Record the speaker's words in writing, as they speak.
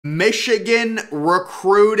Michigan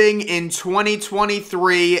recruiting in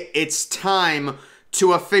 2023. It's time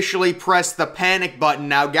to officially press the panic button.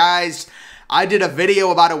 Now, guys, I did a video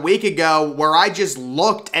about a week ago where I just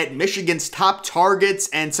looked at Michigan's top targets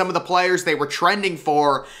and some of the players they were trending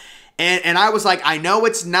for. And I was like, I know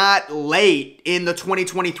it's not late in the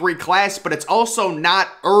 2023 class, but it's also not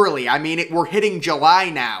early. I mean, we're hitting July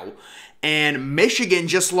now. And Michigan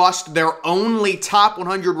just lost their only top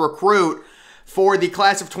 100 recruit for the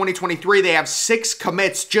class of 2023. They have 6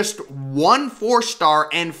 commits, just 1 4-star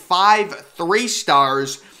and 5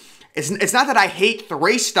 3-stars. It's not that I hate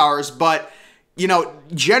 3-stars, but, you know,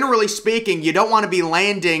 generally speaking, you don't want to be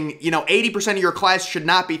landing, 80% of your class should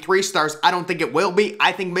not be 3-stars. I don't think it will be.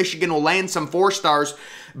 I think Michigan will land some 4-stars.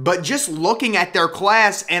 But just looking at their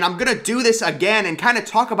class, and I'm going to do this again and kind of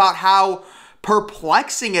talk about how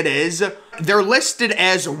perplexing it is. They're listed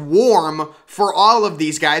as warm for all of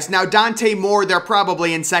these guys. Now, Dante Moore, they're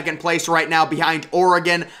probably in second place right now behind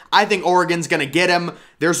Oregon. I think Oregon's going to get him.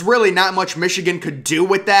 There's really not much Michigan could do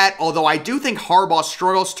with that, although I do think Harbaugh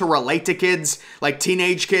struggles to relate to kids, like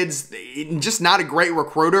teenage kids, just not a great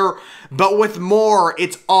recruiter. But with Moore,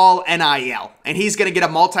 it's all NIL, and he's going to get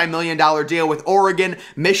a multi-million-dollar deal with Oregon.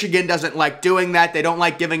 Michigan doesn't like doing that. They don't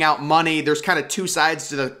like giving out money. There's kind of two sides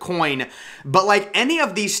to the coin. But like any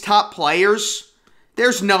of these top players,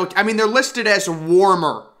 they're listed as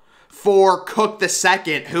warmer for Cook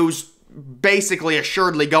II, who's basically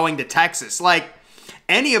assuredly going to Texas. Like,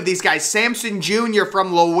 any of these guys, Samson Jr.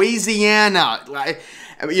 from Louisiana,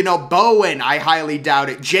 Bowen, I highly doubt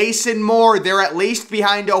it. Jason Moore, they're at least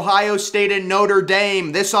behind Ohio State and Notre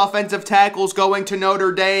Dame. This offensive tackle's going to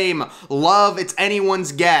Notre Dame. Love, it's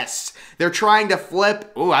anyone's guess. They're trying to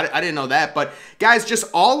flip. Ooh, I didn't know that. But guys, just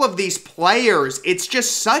all of these players, it's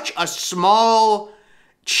just such a small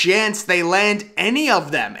chance they land any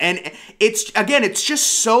of them. And it's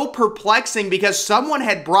just so perplexing because someone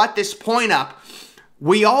had brought this point up.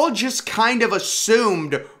 We all just kind of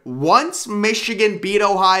assumed once Michigan beat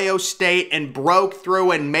Ohio State and broke through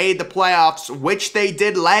and made the playoffs, which they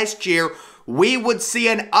did last year, we would see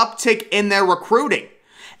an uptick in their recruiting.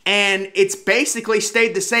 And it's basically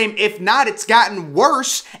stayed the same. If not, it's gotten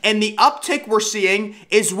worse. And the uptick we're seeing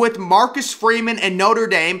is with Marcus Freeman and Notre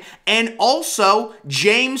Dame, and also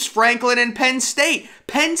James Franklin and Penn State.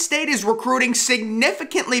 Penn State is recruiting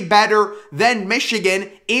significantly better than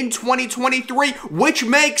Michigan in 2023, which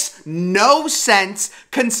makes no sense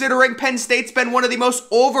considering Penn State's been one of the most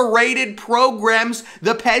overrated programs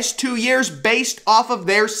the past 2 years based off of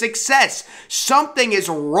their success. Something is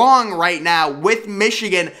wrong right now with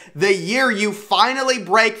Michigan. The year you finally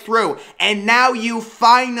break through, and now you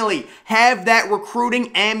finally have that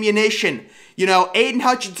recruiting ammunition. Aiden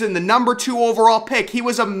Hutchinson, the number 2 overall pick, he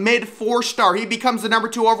was a mid 4-star. He becomes the number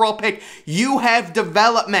 2 overall pick. You have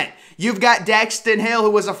development. You've got Daxton Hill,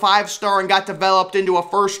 who was a 5-star and got developed into a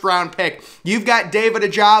first-round pick. You've got David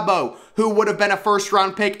Ajabo, who would have been a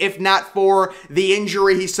first-round pick if not for the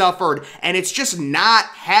injury he suffered. And it's just not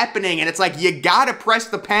happening. And it's like, you got to press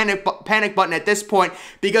the panic button at this point,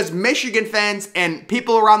 because Michigan fans and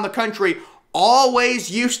people around the country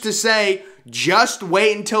always used to say, just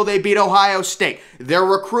wait until they beat Ohio State. Their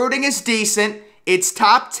recruiting is decent. It's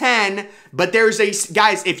top 10, but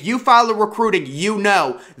guys, if you follow recruiting,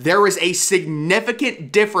 there is a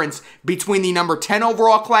significant difference between the number 10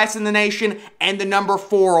 overall class in the nation and the number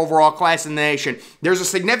 4 overall class in the nation. There's a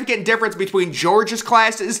significant difference between Georgia's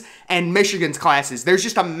classes and Michigan's classes. There's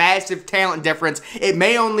just a massive talent difference. It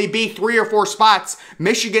may only be 3 or 4 spots.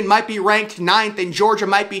 Michigan might be ranked 9th and Georgia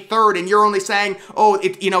might be 3rd, and you're only saying,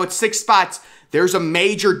 it's 6 spots. There's a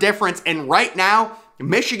major difference, and right now,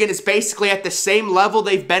 Michigan is basically at the same level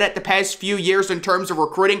they've been at the past few years in terms of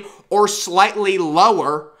recruiting, or slightly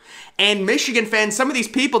lower. And Michigan fans, some of these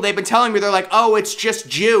people, they've been telling me, they're like, oh, it's just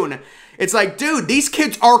June. It's like, dude, these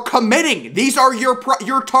kids are committing. These are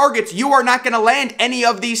your targets. You are not going to land any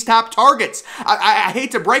of these top targets. I hate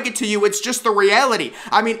to break it to you. It's just the reality.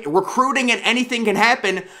 I mean, recruiting and anything can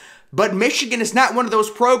happen, but Michigan is not one of those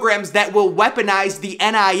programs that will weaponize the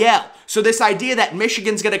NIL. So this idea that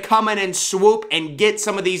Michigan's going to come in and swoop and get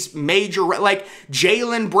some of these major, like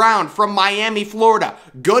Jaylen Brown from Miami, Florida.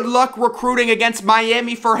 Good luck recruiting against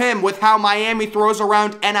Miami for him with how Miami throws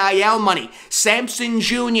around NIL money. Samson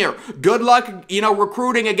Jr., good luck,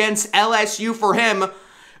 recruiting against LSU for him.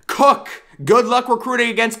 Cook, good luck recruiting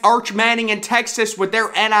against Arch Manning in Texas with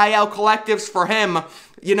their NIL collectives for him.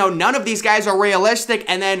 None of these guys are realistic.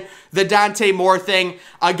 And then the Dante Moore thing,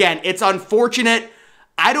 again, it's unfortunate.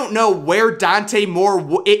 I don't know where Dante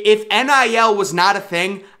Moore, if NIL was not a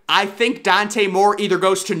thing, I think Dante Moore either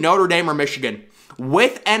goes to Notre Dame or Michigan.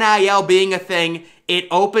 With NIL being a thing, it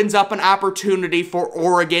opens up an opportunity for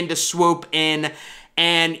Oregon to swoop in.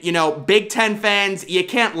 And, you know, Big Ten fans, you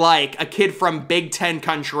can't like a kid from Big Ten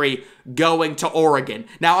country going to Oregon.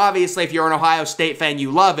 Now, obviously, if you're an Ohio State fan, you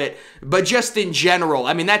love it. But just in general,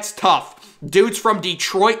 I mean, that's tough. Dude's from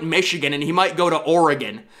Detroit, Michigan, and he might go to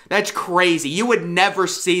Oregon. That's crazy. You would never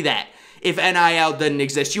see that if NIL didn't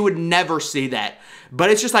exist. You would never see that. But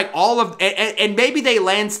it's just like all of, and maybe they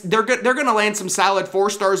land, they're going to land some solid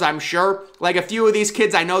 4-stars, I'm sure. Like a few of these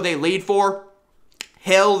kids I know they lead for.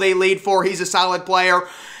 Hill, they lead for. He's a solid player.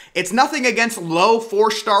 It's nothing against low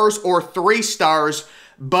 4-stars or 3-stars,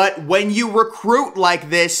 but when you recruit like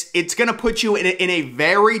this, it's going to put you in a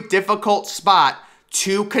very difficult spot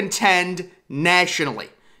to contend nationally.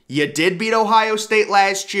 You did beat Ohio State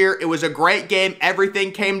last year. It was a great game.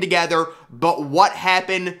 Everything came together, but what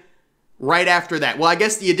happened right after that? Well, I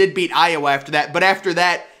guess you did beat Iowa after that, but after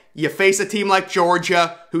that, you face a team like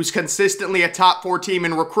Georgia, who's consistently a top 4 team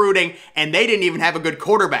in recruiting, and they didn't even have a good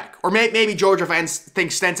quarterback. Or maybe Georgia fans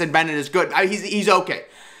think Stetson Bennett is good. He's okay.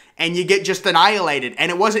 And you get just annihilated.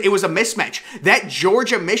 And it was a mismatch. That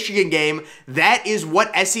Georgia-Michigan game, that is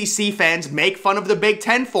what SEC fans make fun of the Big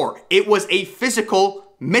Ten for. It was a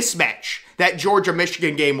physical mismatch. That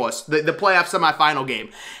Georgia-Michigan game was. The playoff semifinal game.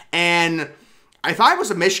 And if I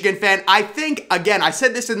was a Michigan fan, I think, again, I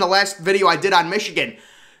said this in the last video I did on Michigan,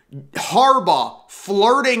 Harbaugh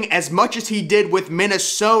flirting as much as he did with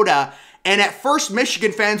Minnesota, and at first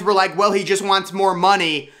Michigan fans were like, well, he just wants more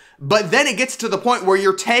money, but then it gets to the point where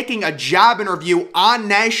you're taking a job interview on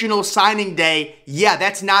National Signing Day. Yeah,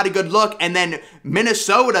 that's not a good look, and then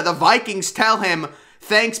Minnesota, the Vikings tell him,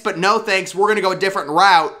 thanks, but no thanks, we're going to go a different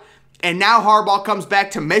route. And now Harbaugh comes back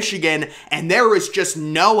to Michigan, and there is just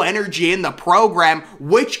no energy in the program,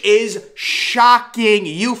 which is shocking.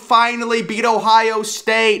 You finally beat Ohio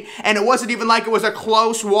State, and it wasn't even like it was a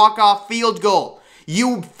close walk-off field goal.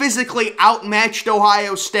 You physically outmatched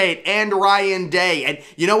Ohio State and Ryan Day. And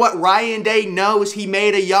you know what? Ryan Day knows he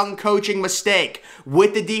made a young coaching mistake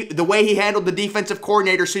with the way he handled the defensive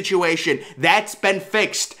coordinator situation. That's been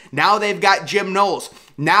fixed. Now they've got Jim Knowles.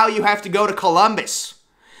 Now you have to go to Columbus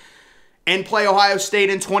and play Ohio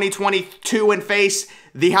State in 2022 and face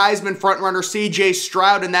the Heisman frontrunner C.J.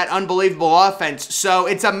 Stroud and that unbelievable offense. So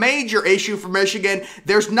it's a major issue for Michigan.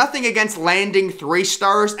 There's nothing against landing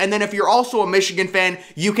 3-stars. And then if you're also a Michigan fan,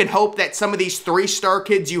 you can hope that some of these 3-star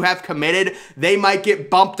kids you have committed, they might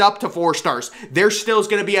get bumped up to 4-stars. There still is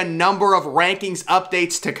going to be a number of rankings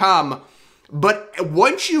updates to come. But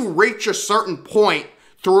once you reach a certain point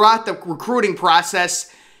throughout the recruiting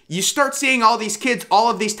process, you start seeing all these kids,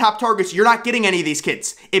 all of these top targets, you're not getting any of these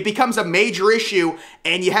kids. It becomes a major issue,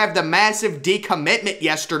 and you have the massive decommitment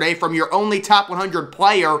yesterday from your only top 100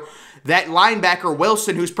 player, that linebacker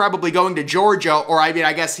Wilson, who's probably going to Georgia, or I mean,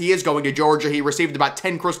 I guess he is going to Georgia. He received about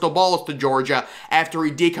 10 crystal balls to Georgia after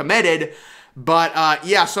he decommitted. But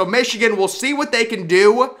yeah, so Michigan, we'll see what they can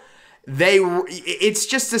do. It's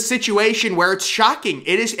just a situation where it's shocking.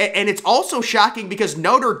 It is, and it's also shocking because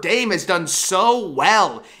Notre Dame has done so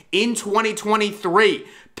well in 2023.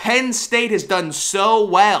 Penn State has done so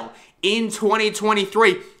well in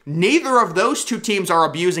 2023. Neither of those two teams are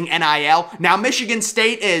abusing NIL. Now, Michigan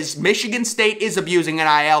State is abusing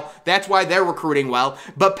NIL. That's why they're recruiting well.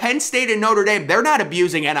 But Penn State and Notre Dame, they're not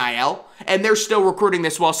abusing NIL, and they're still recruiting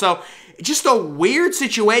this well. So just a weird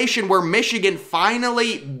situation where Michigan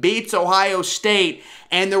finally beats Ohio State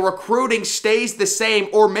and the recruiting stays the same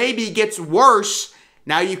or maybe gets worse.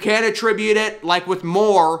 Now, you can attribute it, like with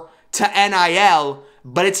Moore, to NIL,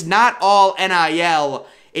 but it's not all NIL.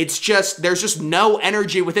 It's just, there's just no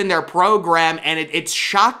energy within their program, and it's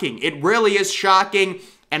shocking. It really is shocking,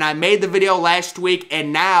 and I made the video last week,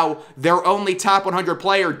 and now their only top 100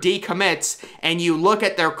 player decommits, and you look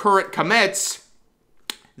at their current commits.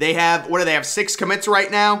 They have, what do they have, 6 commits right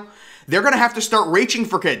now? They're going to have to start reaching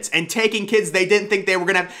for kids and taking kids they didn't think they were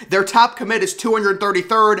going to have. Their top commit is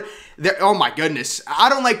 233rd. Oh my goodness. I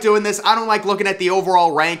don't like doing this. I don't like looking at the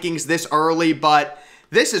overall rankings this early, but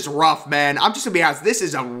this is rough, man. I'm just going to be honest. This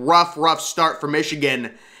is a rough start for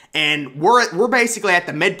Michigan, and we're basically at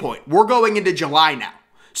the midpoint. We're going into July now.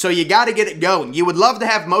 So you got to get it going. You would love to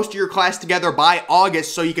have most of your class together by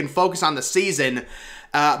August so you can focus on the season.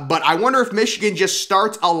 But I wonder if Michigan just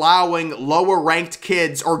starts allowing lower-ranked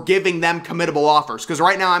kids or giving them committable offers. Because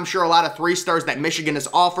right now I'm sure a lot of 3-stars that Michigan has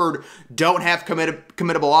offered don't have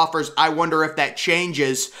committable offers. I wonder if that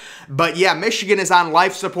changes. But yeah, Michigan is on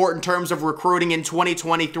life support in terms of recruiting in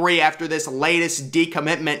 2023 after this latest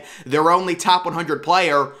decommitment. Their only top 100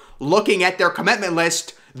 player, looking at their commitment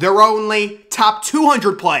list, their only top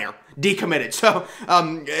 200 player decommitted. So,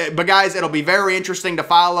 but guys, it'll be very interesting to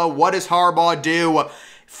follow. What does Harbaugh do?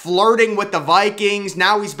 Flirting with the Vikings.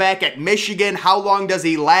 Now he's back at Michigan. How long does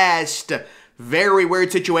he last? Very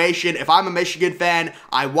weird situation. If I'm a Michigan fan,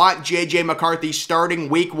 I want J.J. McCarthy starting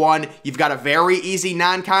week 1. You've got a very easy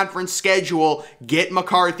non-conference schedule. Get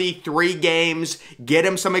McCarthy 3 games. Get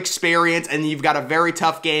him some experience. And you've got a very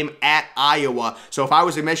tough game at Iowa. So if I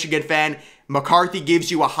was a Michigan fan, McCarthy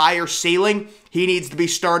gives you a higher ceiling. He needs to be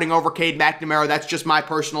starting over Cade McNamara. That's just my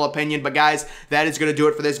personal opinion. But guys, that is going to do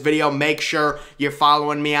it for this video. Make sure you're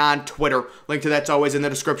following me on Twitter. Link to that's always in the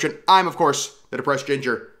description. I'm, of course, the Depressed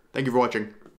Ginger. Thank you for watching.